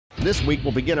This week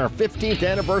we'll begin our 15th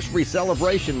anniversary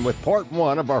celebration with part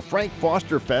 1 of our Frank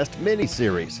Foster Fest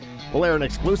mini-series. We'll air an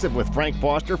exclusive with Frank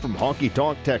Foster from Honky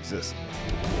Tonk, Texas.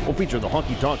 We'll feature the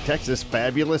Honky Tonk, Texas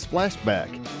Fabulous Flashback.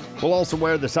 We'll also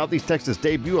air the Southeast Texas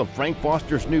debut of Frank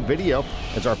Foster's new video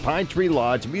as our Pine Tree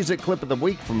Lodge music clip of the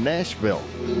week from Nashville.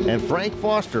 And Frank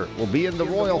Foster will be in the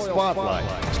Royal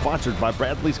Spotlight, sponsored by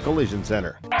Bradley's Collision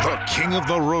Center. The King of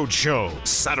the Road Show,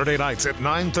 Saturday nights at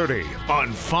 9:30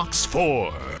 on Fox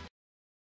 4.